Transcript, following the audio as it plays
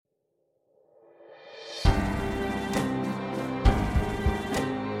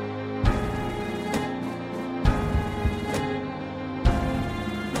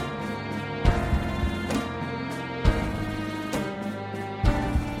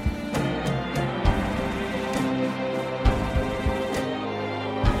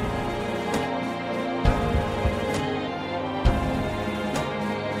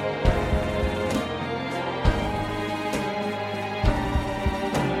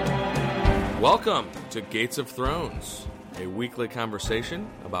Welcome to Gates of Thrones, a weekly conversation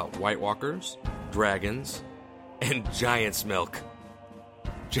about White Walkers, dragons, and Giant's Milk.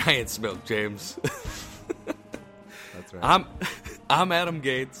 Giant's Milk, James. That's right. I'm Adam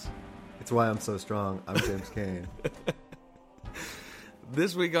Gates. It's why I'm so strong. I'm James Kane.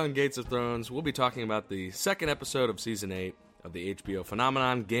 This week on Gates of Thrones, we'll be talking about the second episode of Season 8 of the HBO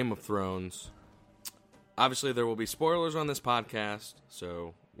phenomenon Game of Thrones. Obviously, there will be spoilers on this podcast,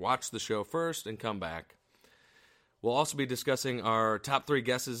 so watch the show first and come back. We'll also be discussing our top 3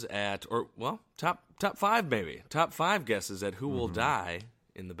 guesses at, top 5 maybe. Top 5 guesses at who will die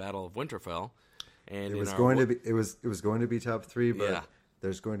in the Battle of Winterfell. And it was going to be top 3, but yeah.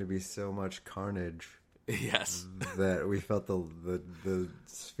 There's going to be so much carnage. Yes. That we felt the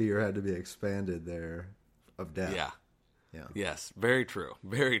sphere had to be expanded there of death. Yeah. Yes. Very true.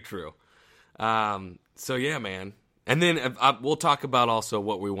 Very true. So yeah, man. And then we'll talk about also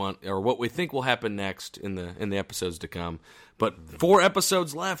what we want or what we think will happen next in the episodes to come. But 4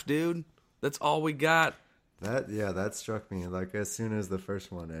 episodes left, dude. That's all we got. That struck me. Like as soon as the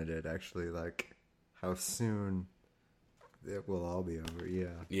first one ended, actually, like how soon it will all be over.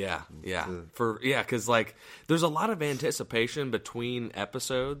 Yeah. Because like there's a lot of anticipation between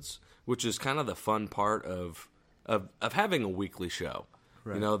episodes, which is kind of the fun part of having a weekly show.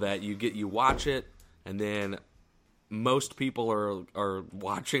 Right. You know that you watch it, and then most people are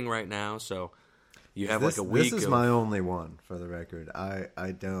watching right now, so you have like a week. This is my only one, for the record.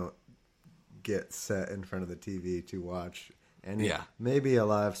 I don't get set in front of the TV to watch any. Yeah. Maybe a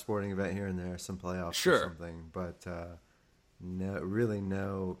live sporting event here and there, some playoffs or something, but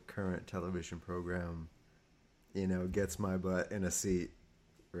no current television program, gets my butt in a seat,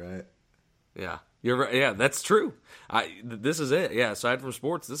 right? Yeah. You're right. Yeah, that's true. This is it. Yeah, aside from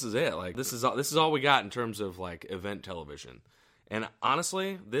sports, this is it. Like this is all we got in terms of like event television. And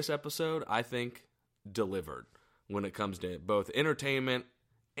honestly, this episode I think delivered when it comes to both entertainment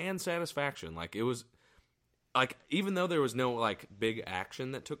and satisfaction. Like it was like even though there was no like big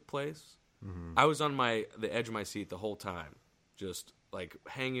action that took place, I was on the edge of my seat the whole time, just like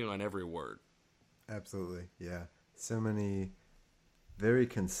hanging on every word. Absolutely. Yeah. So many very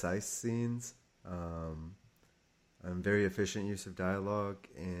concise scenes. Very efficient use of dialogue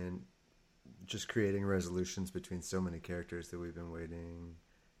and just creating resolutions between so many characters that we've been waiting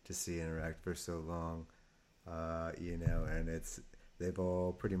to see interact for so long. And they've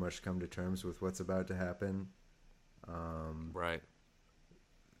all pretty much come to terms with what's about to happen. Right.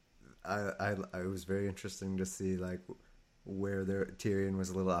 It was very interesting to see like where Tyrion was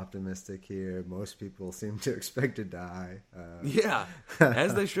a little optimistic here. Most people seem to expect to die.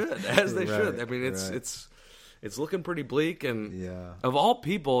 As they should. Should. I mean, it's looking pretty bleak, and of all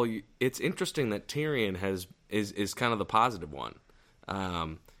people, it's interesting that Tyrion is kind of the positive one,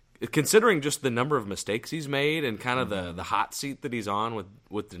 considering just the number of mistakes he's made and kind of the hot seat that he's on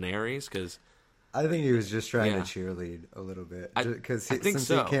with Daenerys. Because I think he was just trying to cheerlead a little bit, because since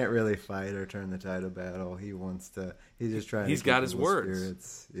he can't really fight or turn the tide of battle, he wants to. He's just trying. He's to got his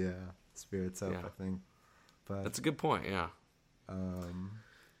words. Spirits up. I think. But that's a good point. Yeah.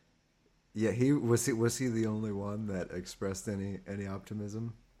 He was he the only one that expressed any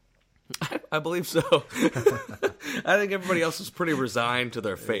optimism? I believe so. I think everybody else was pretty resigned to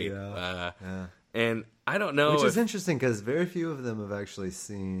their fate. And I don't know, which is interesting because very few of them have actually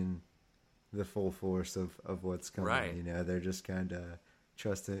seen the full force of what's coming. Right. They're just kind of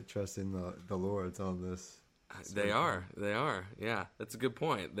trusting the Lords on this. They are. Yeah, that's a good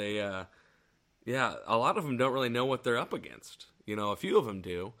point. They, a lot of them don't really know what they're up against. A few of them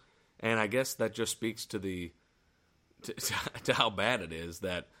do, and I guess that just speaks to to how bad it is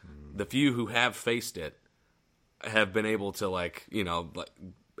that the few who have faced it have been able to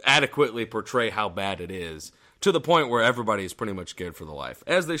adequately portray how bad it is to the point where everybody is pretty much scared for their life,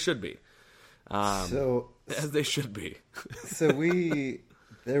 as they should be. As they should be. So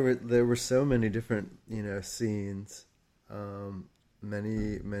there were so many different scenes.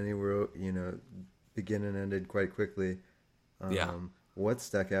 Many were begin and ended quite quickly. What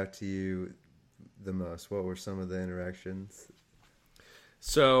stuck out to you the most? What were some of the interactions?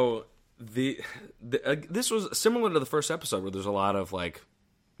 So this was similar to the first episode, where there's a lot of like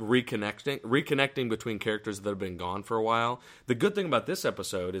reconnecting between characters that have been gone for a while. The good thing about this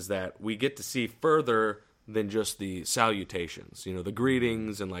episode is that we get to see further than just the salutations, the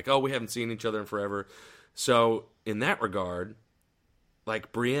greetings and like, oh, we haven't seen each other in forever. So in that regard,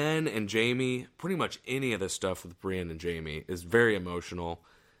 like Brienne and Jaime, pretty much any of the stuff with Brienne and Jaime is very emotional.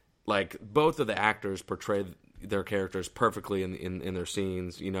 Like both of the actors portray their characters perfectly in their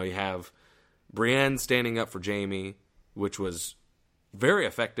scenes. You have Brienne standing up for Jaime, which was very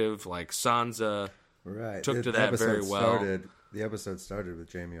effective. Like Sansa took to that very well. The episode started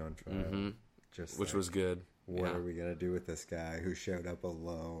with Jaime on trial, which was good. What are we gonna do with this guy who showed up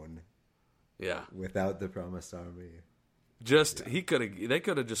alone? Yeah, without the promised army. They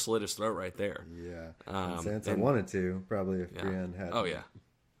could have just slit his throat right there. Yeah, and Sansa wanted to probably if Brienne hadn't. Oh yeah,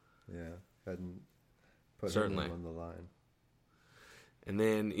 hadn't put her on the line. And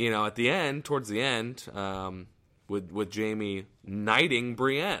then at the end, towards the end, with Jaime knighting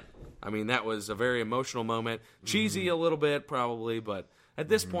Brienne. I mean, that was a very emotional moment. Cheesy a little bit, probably, but at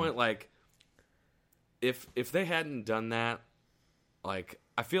this point, like, if they hadn't done that, like,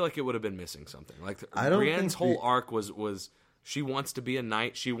 I feel like it would have been missing something. Like, Brienne's whole arc was she wants to be a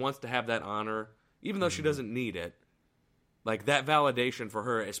knight. She wants to have that honor, even though she doesn't need it. Like, that validation for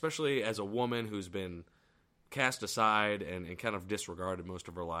her, especially as a woman who's been cast aside and kind of disregarded most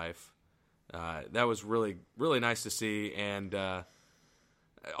of her life. That was really, really nice to see, and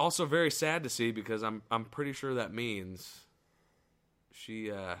also very sad to see because I'm pretty sure that means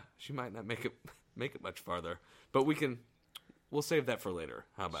she might not make it much farther. But we'll save that for later.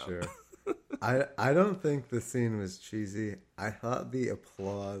 How about? Sure. I don't think the scene was cheesy. I thought the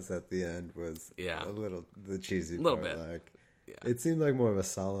applause at the end was a little the cheesy part. A little bit. Like, it seemed like more of a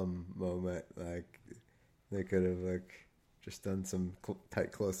solemn moment. Like they could have just done some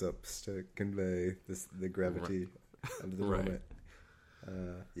tight close-ups to convey the gravity of the moment.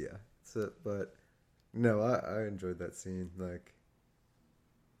 But no, I enjoyed that scene. Like,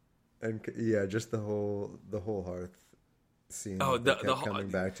 and just the whole hearth scene. Oh, that kept coming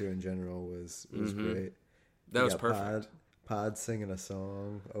back to in general was great. That was perfect. Pod singing a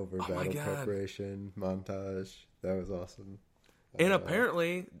song over battle preparation montage. That was awesome. And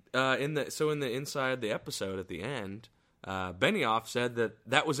apparently, in the inside the episode at the end, Benioff said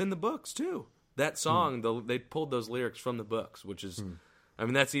that was in the books too. That song, they pulled those lyrics from the books, which is, I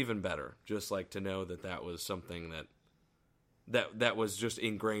mean, that's even better. Just like to know that was something that was just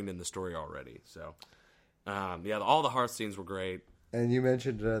ingrained in the story already. So, all the hearth scenes were great. And you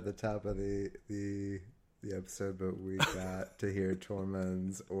mentioned it at the top of the episode, but we got to hear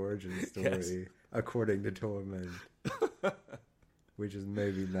Tormund's origin story according to Tormund, which is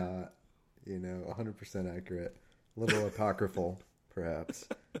maybe not, 100% accurate. A little apocryphal, perhaps.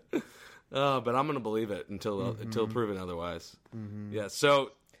 But I'm going to believe it until proven otherwise. Mm-hmm. Yeah.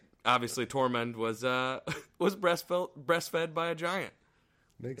 So obviously Tormund was breastfed by a giant.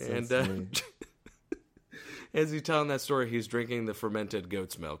 Makes sense to me. As he's telling that story, he's drinking the fermented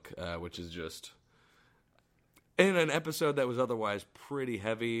goat's milk, which is just in an episode that was otherwise pretty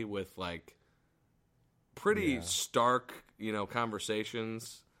heavy with pretty stark,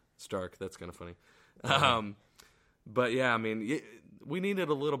 conversations. Stark. That's kind of funny. But yeah, I mean, we needed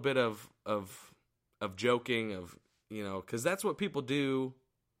a little bit of joking, because that's what people do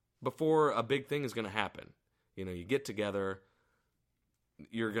before a big thing is going to happen. You get together,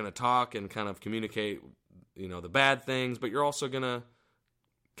 you're going to talk and kind of communicate, the bad things, but you're also going to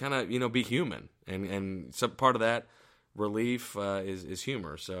kind of, be human. And some part of that relief is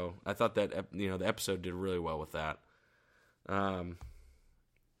humor. So I thought that, the episode did really well with that.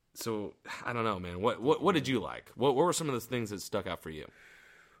 So I don't know, man. What did you like? What were some of the things that stuck out for you?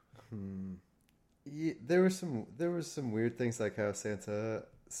 Yeah, there was some weird things, like how Sansa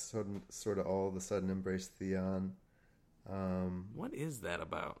sort of all of a sudden embraced Theon. What is that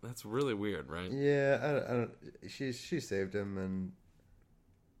about? That's really weird, right? Yeah, I don't. She saved him,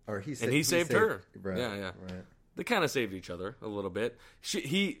 he saved her. Right, yeah. Right. They kind of saved each other a little bit.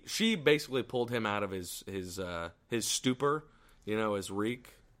 She basically pulled him out of his stupor, his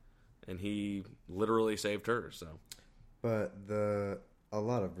reek. And he literally saved her. So, but a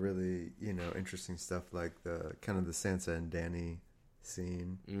lot of really interesting stuff, like the kind of the Sansa and Dany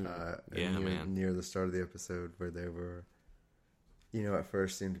scene, near the start of the episode, where they were, at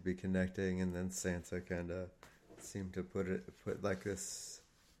first seemed to be connecting, and then Sansa kind of seemed to put like this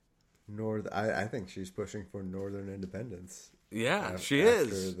I think she's pushing for northern independence. Yeah, she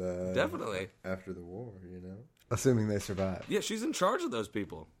is definitely after the war. Assuming they survive. Yeah, she's in charge of those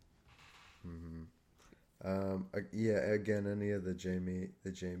people. Mm-hmm. Again, any of the Jaime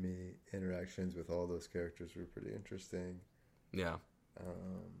interactions with all those characters were pretty interesting. Yeah.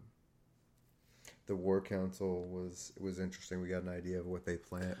 The War Council was interesting. We got an idea of what they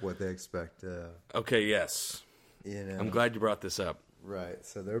plan, what they expect. Okay, yes. I'm glad you brought this up. Right.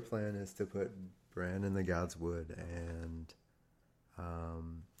 So their plan is to put Bran in the Godswood, and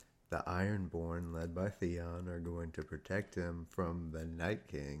the Ironborn, led by Theon, are going to protect him from the Night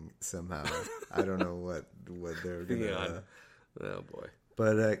King somehow. I don't know what they're going to... Oh, boy.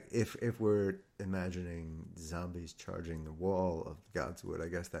 But if we're imagining zombies charging the wall of Godswood, I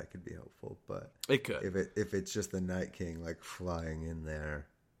guess that could be helpful. But it could. If it's just the Night King like flying in there,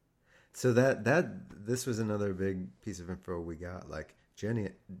 so this was another big piece of info we got. Like Danny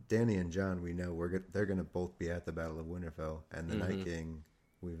and Jon, we know they're going to both be at the Battle of Winterfell, and the Night King,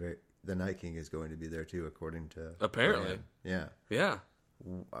 the Night King is going to be there too, according to apparently. Yeah.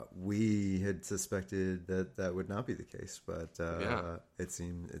 We had suspected that would not be the case, but it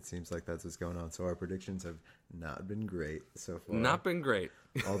seems like that's what's going on. So our predictions have not been great so far. Not been great.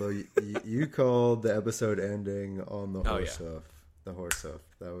 Although you called the episode ending on the horse hoof. The horse hoof.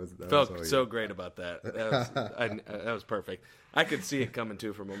 That felt so great about that. That was perfect. I could see it coming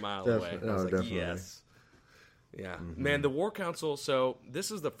too from a mile away. I was like, definitely. Yes. Yeah, man, the War Council, so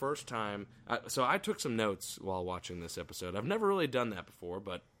this is the first time, so I took some notes while watching this episode. I've never really done that before,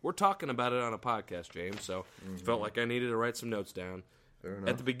 but we're talking about it on a podcast, James, so felt like I needed to write some notes down. Fair enough.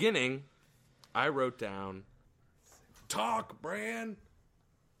 At the beginning, I wrote down, talk, Bran!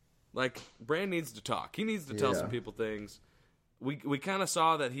 Like, Bran needs to talk. He needs to tell some people things. We kind of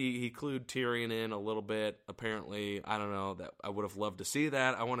saw that he clued Tyrion in a little bit. Apparently, I don't know, that I would have loved to see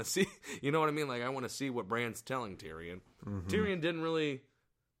that. I want to see, you know what I mean? Like, I want to see what Bran's telling Tyrion. Tyrion didn't really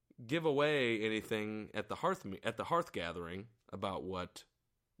give away anything at the hearth gathering about what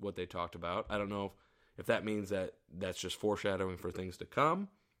they talked about. I don't know if that means that that's just foreshadowing for things to come.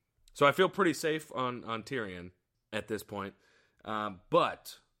 So I feel pretty safe on Tyrion at this point.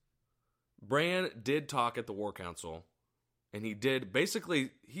 But Bran did talk at the War Council. And he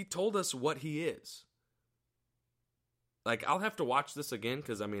told us what he is. Like, I'll have to watch this again,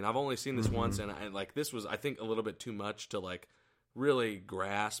 because, I mean, I've only seen this once, and this was, I think, a little bit too much to, like, really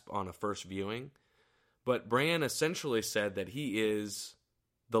grasp on a first viewing. But Bran essentially said that he is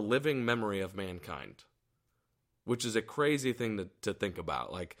the living memory of mankind, which is a crazy thing to think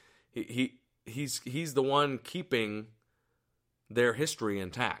about. Like, he's the one keeping their history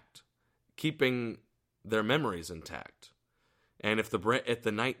intact, keeping their memories intact. And if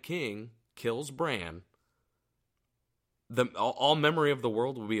the Night King kills Bran, all memory of the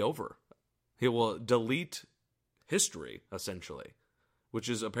world will be over. He will delete history, essentially, which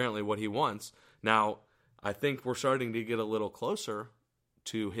is apparently what he wants. Now, I think we're starting to get a little closer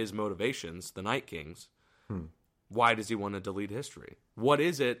to his motivations, the Night King's. Why does he want to delete history? What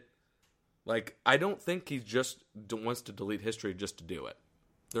is it? Like, I don't think he just wants to delete history just to do it.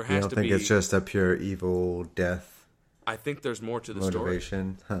 There has to be. You don't think it's just a pure evil death? I think there's more to the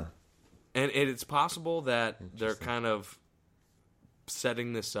motivation. Story. Huh. And it's possible that they're kind of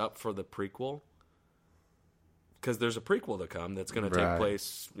setting this up for the prequel. Because there's a prequel to come that's going to take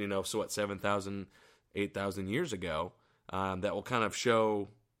place, 7,000, 8,000 years ago. That will kind of show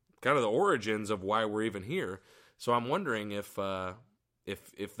kind of the origins of why we're even here. So I'm wondering if that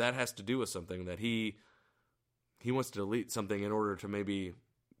has to do with something, that he wants to delete something in order to maybe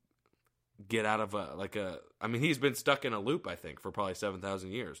get out of I mean, he's been stuck in a loop, I think, for probably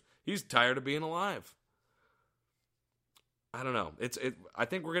 7,000 years. He's tired of being alive. I don't know. I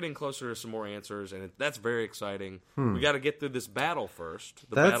think we're getting closer to some more answers, and that's very exciting. We got to get through this battle first.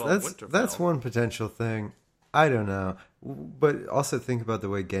 Battle of Winterfell. That's one potential thing. I don't know. But also think about the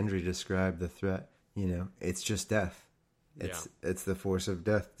way Gendry described the threat. It's just death. It's the force of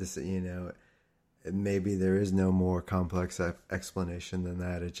death. Maybe there is no more complex explanation than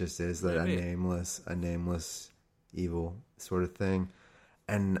that. It just is that a nameless evil sort of thing.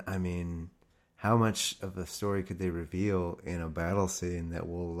 And I mean, how much of a story could they reveal in a battle scene that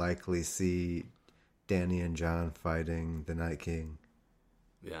will likely see Danny and Jon fighting the Night King?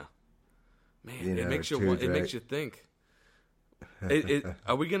 Yeah, man, it makes you think.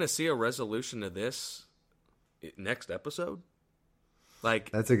 Are we going to see a resolution to this next episode?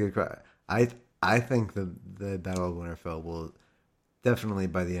 Like, that's a good question. I think the Battle of Winterfell will definitely,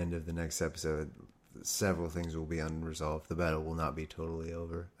 by the end of the next episode, several things will be unresolved. The battle will not be totally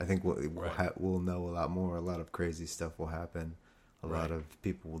over. I think we'll know a lot more. A lot of crazy stuff will happen. A lot of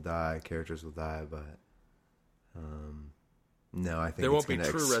people will die. Characters will die. But no, I think there won't be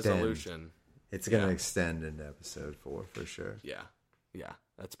true resolution. It's going to extend into episode 4 for sure. Yeah.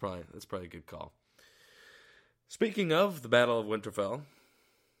 That's probably a good call. Speaking of the Battle of Winterfell.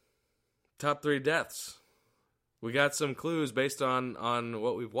 Top 3 deaths. We got some clues based on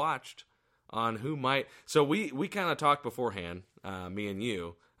what we've watched on who might. So we kind of talked beforehand, me and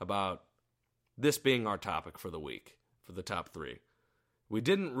you, about this being our topic for the week, for the top 3. We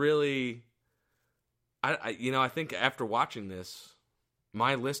didn't really. I think after watching this,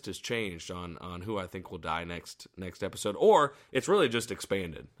 my list has changed on who I think will die next episode, or it's really just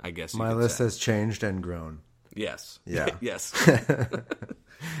expanded. I guess my list has changed and grown. Yes. Yeah. Yes.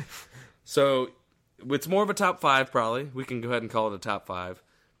 So it's more of a top 5, probably. We can go ahead and call it a top 5.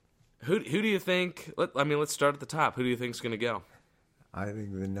 Who do you think? Let's start at the top. Who do you think is going to go? I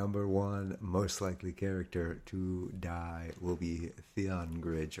think the number one most likely character to die will be Theon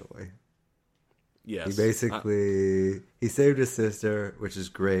Greyjoy. Yes. He basically he saved his sister, which is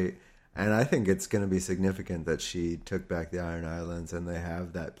great, and I think it's going to be significant that she took back the Iron Islands and they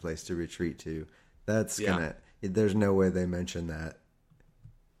have that place to retreat to. That's gonna. There's no way they mention that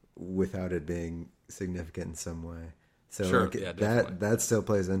without it being significant in some way. So sure, that still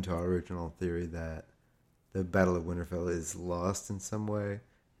plays into our original theory that the Battle of Winterfell is lost in some way,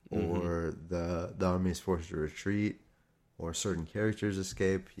 or the army is forced to retreat, or certain characters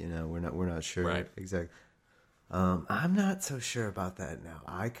escape. We're not sure exactly. I'm not so sure about that now.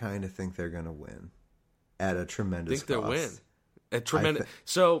 I kind of think they're going to win at a tremendous cost. They'll win.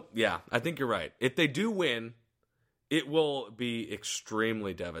 I think you're right. If they do win, it will be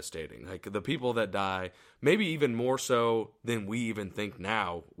extremely devastating. Like, the people that die, maybe even more so than we even think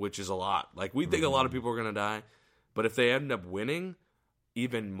now, which is a lot. Like, we think a lot of people are going to die, but if they end up winning,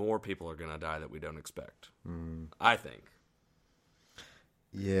 even more people are going to die that we don't expect. I think.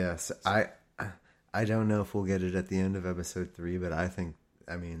 Yes, I don't know if we'll get it at the end of episode 3, but I think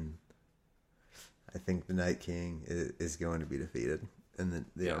the Night King is going to be defeated, and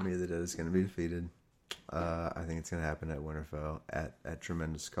the Army of the Dead is going to be defeated. I think it's going to happen at Winterfell at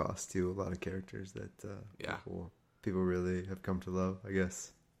tremendous cost to a lot of characters that people really have come to love, I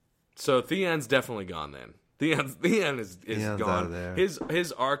guess. So Theon's definitely gone then. Theon is gone. Out of there.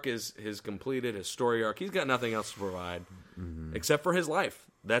 His arc is completed, his story arc. He's got nothing else to provide except for his life.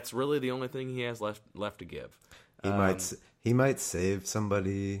 That's really the only thing he has left to give. He might save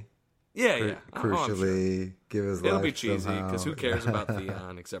somebody. Yeah. Crucially, give his life. It'll be cheesy because who cares about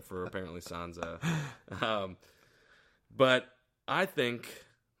Theon except for apparently Sansa. But I think,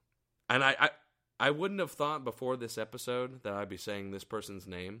 and I wouldn't have thought before this episode that I'd be saying this person's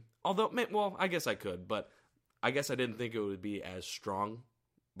name. Although, well, I guess I could, but I guess I didn't think it would be as strong.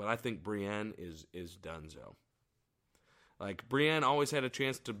 But I think Brienne is donezo. Like, Brienne always had a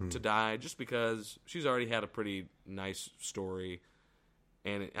chance to die just because she's already had a pretty nice story.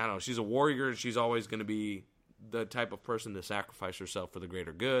 And I don't know, she's a warrior. She's always going to be the type of person to sacrifice herself for the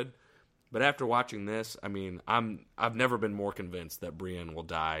greater good. But after watching this, I mean, I've never been more convinced that Brienne will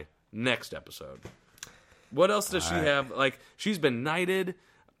die next episode. What else does she have? Like, she's been knighted.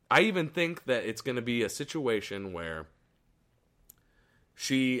 I even think that it's going to be a situation where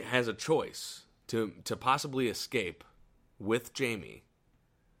she has a choice to possibly escape with Jaime,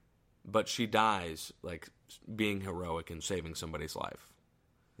 but she dies like being heroic and saving somebody's life.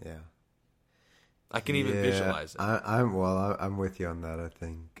 Yeah, I can even visualize it. I'm with you on that.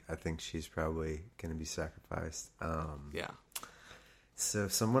 I think she's probably going to be sacrificed. Yeah. So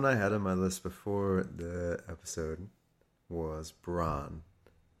someone I had on my list before the episode was Bronn.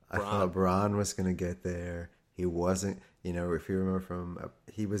 I thought Bronn was going to get there. He wasn't. If you remember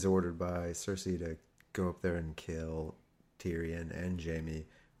he was ordered by Cersei to go up there and kill Tyrion and Jaime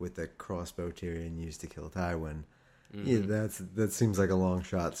with the crossbow Tyrion used to kill Tywin. Yeah, that seems like a long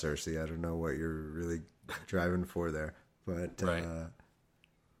shot, Cersei. I don't know what you're really driving for there, but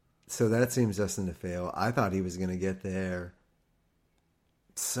so that seems destined to fail. I thought he was going to get there,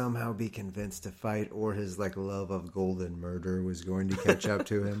 somehow be convinced to fight, or his love of golden murder was going to catch up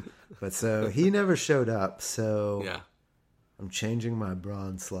to him. But so he never showed up. So yeah, I'm changing my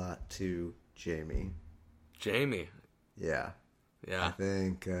Bronn slot to Jaime. Jaime. Yeah. I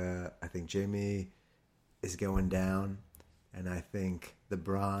think Jaime is going down, and I think the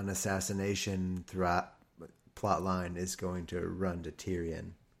Bronn assassination plot line is going to run to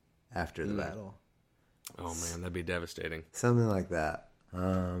Tyrion after the battle. Oh man, that'd be devastating. Something like that.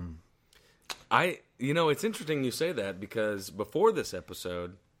 It's interesting you say that, because before this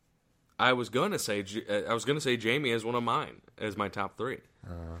episode, I was going to say Jaime as one of mine, as my top 3.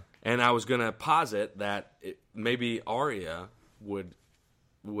 And I was going to posit that maybe Arya would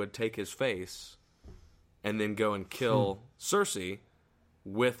take his face and then go and kill Cersei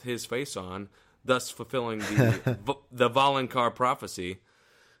with his face on, thus fulfilling the Valonqar prophecy,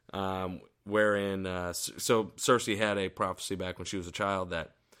 wherein so Cersei had a prophecy back when she was a child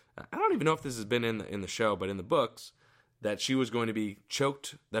that I don't even know if this has been in the show, but in the books, that she was going to be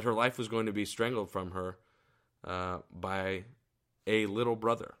choked, that her life was going to be strangled from her by a little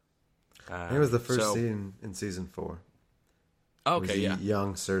brother. It was the first scene in season 4. Okay, yeah.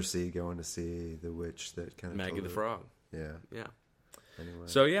 Young Cersei going to see the witch that kind of Maggie the Frog. Yeah. Anyway.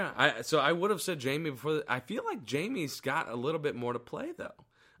 So yeah, I would have said Jaime before. I feel like Jaime's got a little bit more to play though.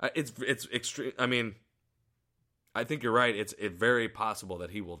 It's extreme. I mean, I think you're right. It's very possible that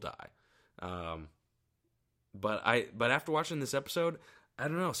he will die. But after watching this episode, I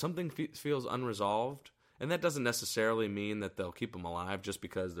don't know. Something feels unresolved, and that doesn't necessarily mean that they'll keep him alive just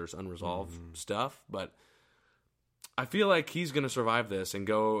because there's unresolved stuff. But I feel like he's going to survive this and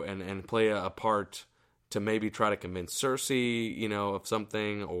go and play a part to maybe try to convince Cersei, of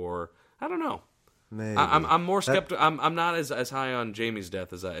something, or I don't know. Maybe. I'm more skeptical. I'm not as high on Jaime's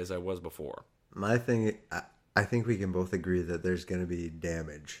death as I was before. My thing, I think we can both agree that there's going to be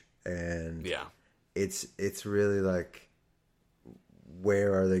damage, and it's really like,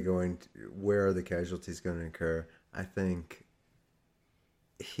 where are the casualties going to occur? I think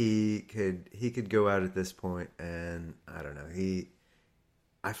he could go out at this point, and I don't know.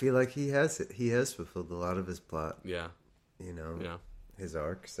 I feel like he has fulfilled a lot of his plot. Yeah, his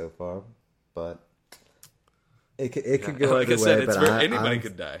arc so far, but it could go like either I said, way. Anybody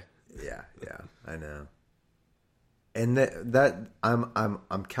could die. Yeah, I know. And that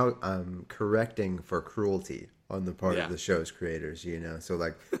I'm correcting for cruelty on the part of the show's creators, So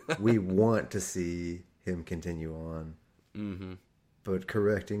like, we want to see him continue on, but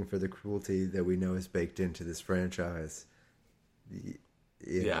correcting for the cruelty that we know is baked into this franchise.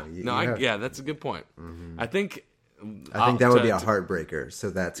 That's a good point. Mm-hmm. I think that would be a heartbreaker. So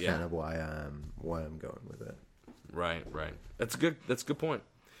that's kind of why I'm going with it. Right. That's good. That's a good point.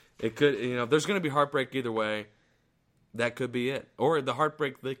 It could, there's going to be heartbreak either way. That could be it, or the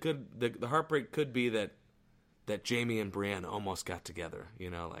heartbreak. The heartbreak could be that Jaime and Brienne almost got together,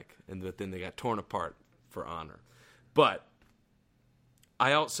 but then they got torn apart for honor. But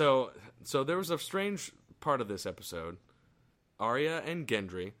so there was a strange part of this episode. Arya and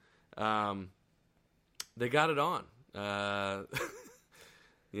Gendry, they got it on,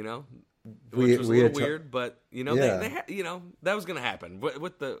 which was a little weird, but they that was going to happen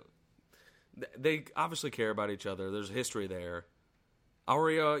with the. They obviously care about each other. There's a history there.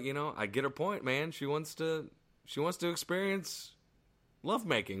 Arya, I get her point, man. She wants to experience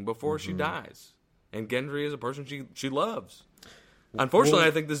lovemaking before she dies. And Gendry is a person she loves. Unfortunately,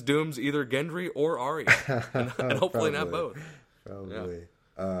 I think this dooms either Gendry or Arya, and hopefully not both. Probably.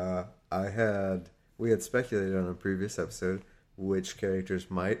 Yeah. We had speculated on a previous episode which characters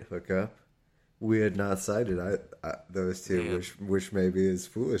might hook up. We had not cited those two, which maybe is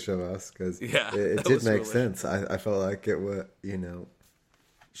foolish of us, because it did make sense. I felt like it was,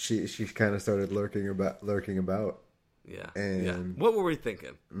 she kind of started lurking about. Yeah. And what were we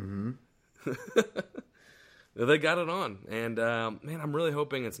thinking? Mm-hmm. They got it on, and man, I'm really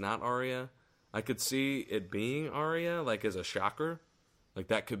hoping it's not Arya. I could see it being Arya, like as a shocker, like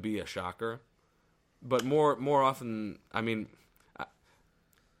that could be a shocker. But more often, I mean,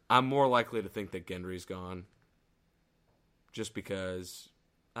 I'm more likely to think that Gendry's gone, just because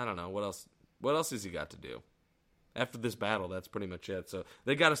I don't know what else. What else has he got to do after this battle? That's pretty much it. So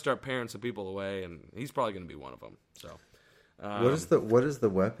they got to start paring some people away, and he's probably going to be one of them. So, what is the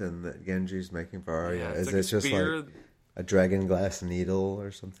weapon that Genji's making for Arya? Yeah, is like it just like a dragon glass needle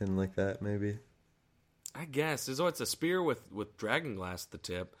or something like that? Maybe. I guess it's a spear with dragon glass at the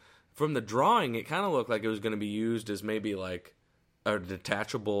tip. From the drawing, it kind of looked like it was going to be used as maybe like a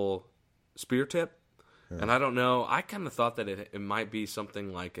detachable spear tip, and I don't know. I kind of thought that it might be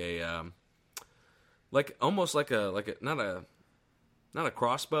something like a, like almost like a not a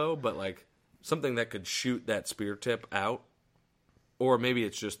crossbow, but like something that could shoot that spear tip out, or maybe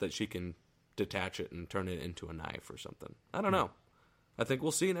it's just that she can detach it and turn it into a knife or something. I don't know. I think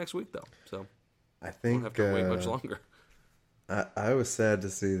we'll see next week though. So I think we'll have to wait much longer. I was sad to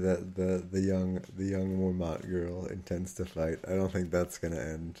see that the young Mormont girl intends to fight. I don't think that's going to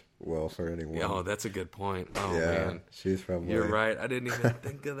end well for anyone. Oh, that's a good point. Oh, yeah, man. She's probably... You're right. I didn't even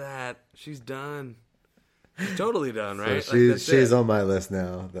think of that. She's done. She's totally done, right? So she's on my list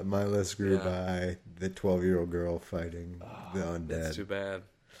now. That my list grew by the 12-year-old girl fighting the undead. That's too bad.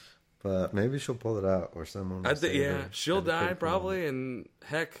 But maybe she'll pull it out, or someone will save her. She'll die probably, and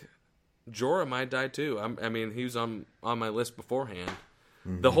heck... Jorah might die too. I mean, he was on my list beforehand.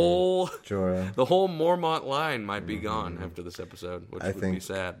 Mm-hmm. The whole Mormont line might be gone after this episode, which would be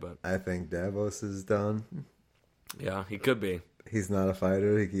sad. But I think Davos is done. Yeah, he could be. He's not a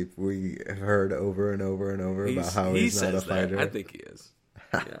fighter. We have heard over and over and over about how he's not a fighter. I think he is.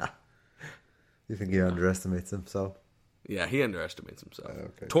 Yeah. You think he underestimates himself? Yeah, he underestimates himself.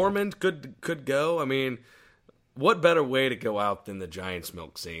 Okay. Tormund could go. I mean, what better way to go out than the Giant's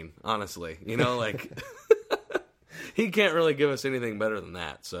Milk scene? Honestly, like he can't really give us anything better than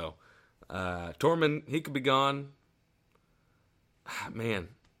that. So, Tormund, he could be gone. Man,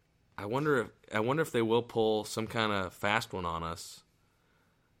 I wonder if they will pull some kind of fast one on us,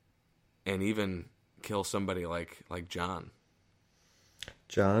 and even kill somebody like Jon.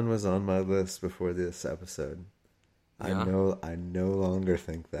 Jon was on my list before this episode. Yeah. I no longer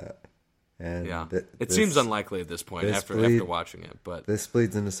think that. And yeah, it seems unlikely at this point after watching it. But this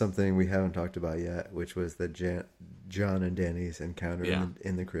bleeds into something we haven't talked about yet, which was the Jon and Dany's encounter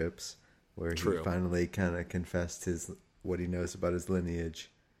in the crypts, where he finally kind of confessed what he knows about his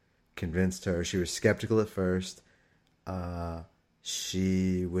lineage, convinced her. She was skeptical at first.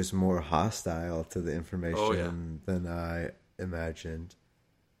 She was more hostile to the information than I imagined.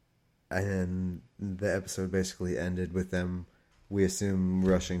 And the episode basically ended with them, we assume,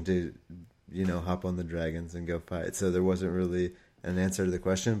 rushing to, hop on the dragons and go fight. So there wasn't really an answer to the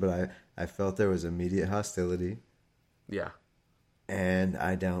question, but I felt there was immediate hostility. Yeah. And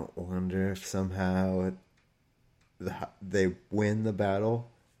I don't wonder if somehow they win the battle.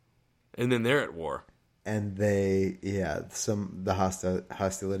 And then they're at war. And the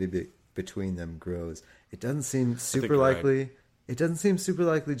hostility between them grows. It doesn't seem super likely. Right. It doesn't seem super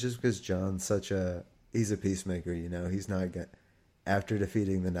likely just because Jon's he's a peacemaker, He's not after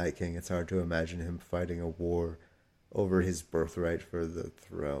defeating the Night King, it's hard to imagine him fighting a war over his birthright for the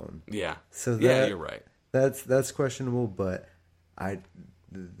throne. Yeah. So you're right. That's questionable, but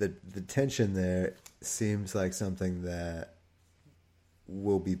the tension there seems like something that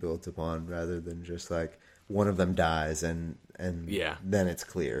will be built upon rather than just like one of them dies and then it's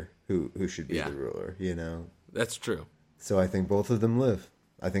clear who should be the ruler, That's true. So I think both of them live.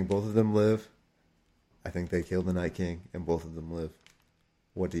 I think they kill the Night King and both of them live.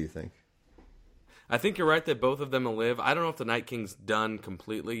 What do you think? I think you're right that both of them will live. I don't know if the Night King's done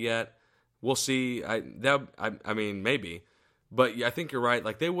completely yet. We'll see. I mean, maybe. But I think you're right.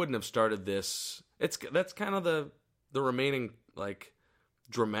 Like, they wouldn't have started this. That's kind of the remaining, like,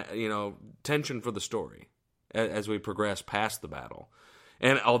 tension for the story as we progress past the battle.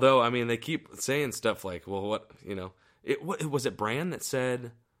 And although, I mean, they keep saying stuff like, well, what, was it Bran that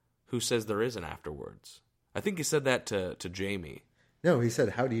said, who says there is an afterwards? I think he said that to Jaime. No, he said,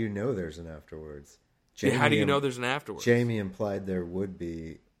 how do you know there's an afterwards? How do you know there's an afterwards? Jaime implied there would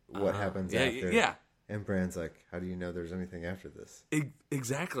be what happens after. Yeah. And Bran's like, how do you know there's anything after this?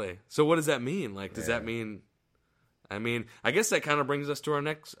 Exactly. So what does that mean? Like, does that mean... I mean, I guess that kind of brings us to our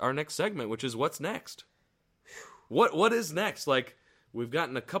next segment, which is what's next. What is next? Like, we've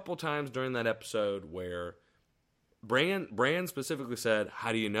gotten a couple times during that episode where Bran specifically said,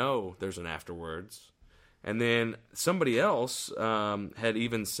 how do you know there's an afterwards? And then somebody else had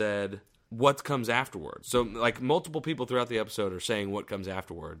even said, what comes afterwards? So, like, multiple people throughout the episode are saying what comes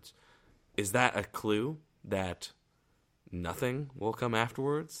afterwards. Is that a clue that nothing will come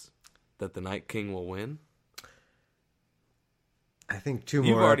afterwards? That the Night King will win? I think two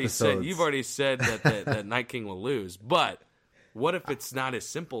more episodes. You've already said that the Night King will lose, but what if it's not as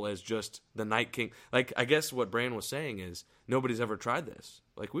simple as just the Night King? Like, I guess what Bran was saying is nobody's ever tried this.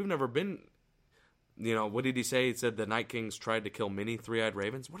 Like, we've never been... what did he say? He said the Night Kings tried to kill many three-eyed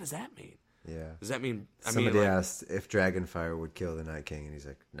ravens. What does that mean? Yeah. Does that mean... Somebody asked if Dragonfire would kill the Night King, and he's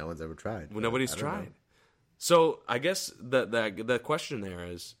like, no one's ever tried. Well, nobody's tried. So I guess the question there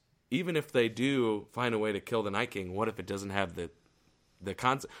is, even if they do find a way to kill the Night King, what if it doesn't have the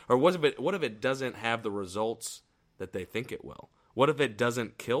concept? Or what if it doesn't have the results that they think it will? What if it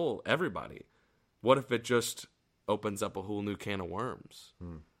doesn't kill everybody? What if it just opens up a whole new can of worms?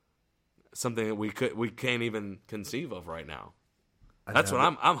 Something that we can't even conceive of right now. That's what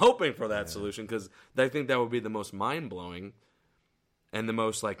I'm hoping for that solution, because I think that would be the most mind blowing and the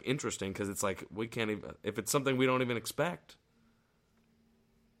most like interesting, because it's like we can't even, if it's something we don't even expect.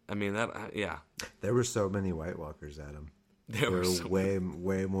 I mean There were so many White Walkers, Adam. There were way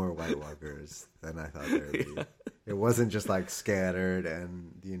more White Walkers than I thought there would be. It wasn't just like scattered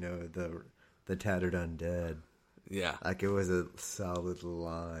and the tattered undead. Yeah, like it was a solid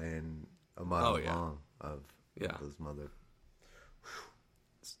line. A mile long of those mother.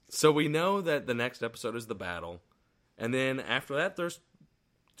 So we know that the next episode is the battle, and then after that, there's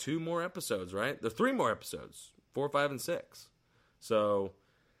 2 more episodes, right? There's 3 more episodes, 4, 5, and 6. So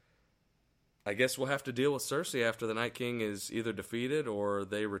I guess we'll have to deal with Cersei after the Night King is either defeated or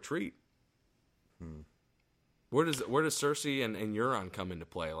they retreat. Where does Cersei and Euron come into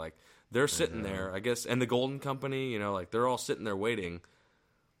play? Like, they're sitting there, I guess, and the Golden Company, like they're all sitting there waiting.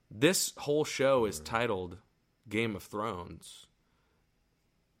 This whole show is titled Game of Thrones.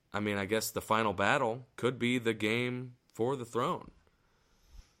 I mean, I guess the final battle could be the game for the throne.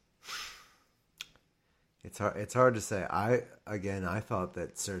 It's hard to say. I thought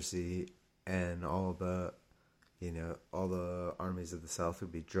that Cersei and all the armies of the South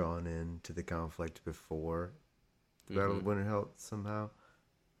would be drawn into the conflict before the Battle of Winterfell somehow,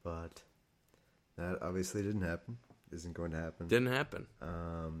 but That obviously didn't happen. Isn't going to happen. Didn't happen.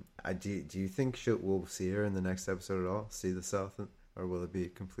 Do you think we'll see her in the next episode at all? See the South, or will it be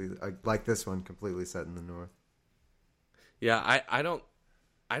completely like this one, completely set in the North? Yeah, I don't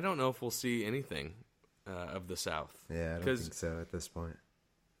know if we'll see anything of the South. Yeah, I don't think so at this point.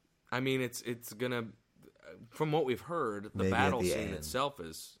 I mean, it's gonna. From what we've heard, the battle scene itself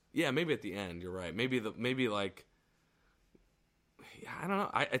is maybe at the end. You're right. Maybe like. I don't know.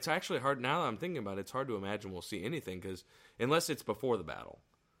 It's actually hard now that I'm thinking about it. It's hard to imagine we'll see anything because unless it's before the battle,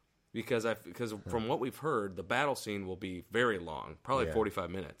 because from what we've heard, the battle scene will be very long, probably 45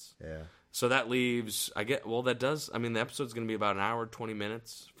 minutes. Yeah. So that leaves. The episode's going to be about an hour, 20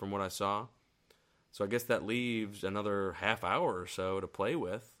 minutes from what I saw. So I guess that leaves another half hour or so to play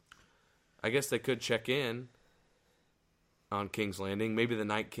with. I guess they could check in on King's Landing. Maybe the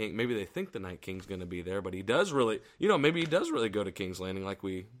Night King. Maybe they think the Night King's going to be there, but he does really. Maybe he does really go to King's Landing, like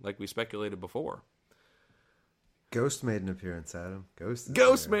we speculated before. Ghost made an appearance, Adam.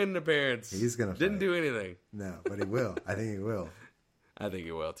 Ghost made an appeance. He's gonna. Didn't do anything. No, but he will. I think he will. I think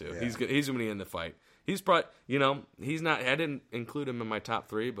he will too. Yeah. He's going to be in the fight. He's probably. He's not. I didn't include him in my top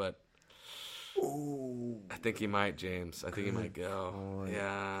 3, but. Ooh. I think he might, James. I think he might go. Boy.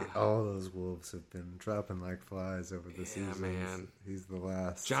 Yeah. All those wolves have been dropping like flies over the seasons. Man. He's the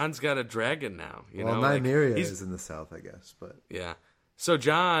last. John's got a dragon now. Nymeria is in the South, I guess, but yeah. So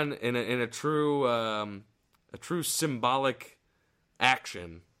John, in a true symbolic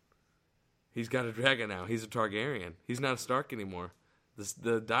action, he's got a dragon now. He's a Targaryen. He's not a Stark anymore.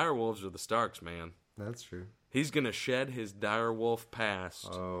 The direwolves are the Starks, man. That's true. He's going to shed his direwolf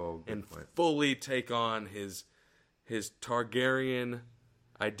past and fully take on his Targaryen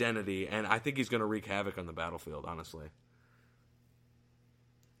identity, and I think he's going to wreak havoc on the battlefield, honestly.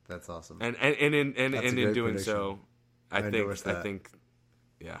 That's awesome. And in doing prediction. So, I think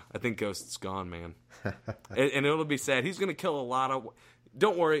Ghost's gone, man. and it'll be sad. He's going to kill a lot of.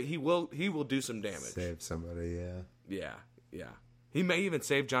 Don't worry, he will do some damage. Save somebody, yeah. Yeah. He may even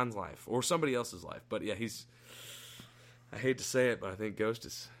save John's life or somebody else's life. But yeah, I hate to say it, but I think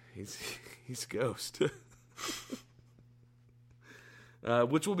Ghost he's Ghost.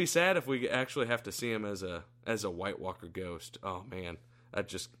 Which will be sad if we actually have to see him as a White Walker ghost. Oh man, I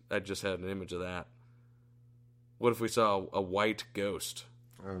just had an image of that. What if we saw a white ghost?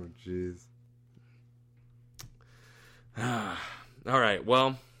 Oh jeez. All right.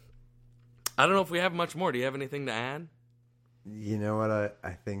 Well, I don't know if we have much more. Do you have anything to add? You know what?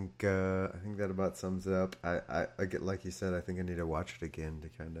 I think that about sums it up. I get, like you said, I think I need to watch it again to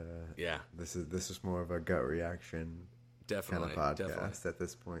kind of. Yeah. This is more of a gut reaction. Definitely. Kind of podcast at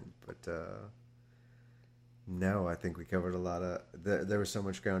this point, but no, I think we covered a lot of. There was so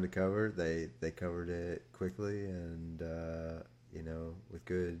much ground to cover. They covered it quickly and with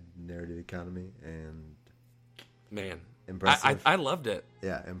good narrative economy and. Man, impressive. I loved it.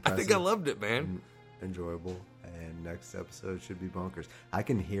 Yeah, impressive. I think I loved it, man. Enjoyable. And next episode should be bonkers. I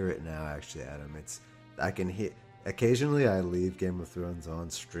can hear it now, actually, Adam. I can hear. Occasionally, I leave Game of Thrones on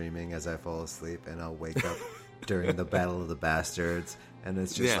streaming as I fall asleep, and I'll wake up during the Battle of the Bastards, and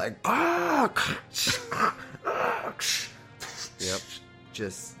it's just like, yep,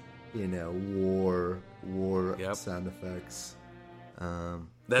 just war yep. sound effects.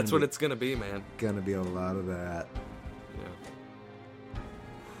 That's what it's gonna be, man. Gonna be a lot of that.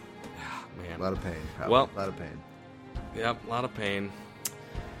 Man. A lot of pain. Probably. Well, a lot of pain. Yep, a lot of pain.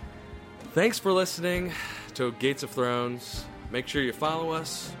 Thanks for listening to Gates of Thrones. Make sure you follow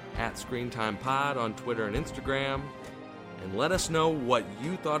us at ScreenTimePod on Twitter and Instagram. And let us know what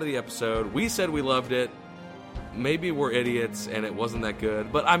you thought of the episode. We said we loved it. Maybe we're idiots and it wasn't that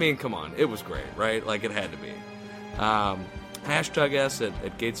good. But, I mean, come on. It was great, right? Like, it had to be. Hashtag us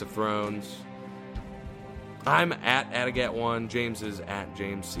at Gates of Thrones. I'm at Adagat1. James is at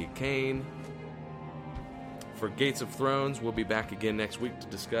James C. Kane. For Gates of Thrones, we'll be back again next week to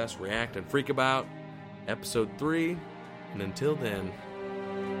discuss, react, and freak about Episode 3. And until then,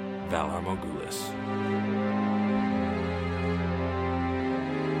 Valar Morghulis.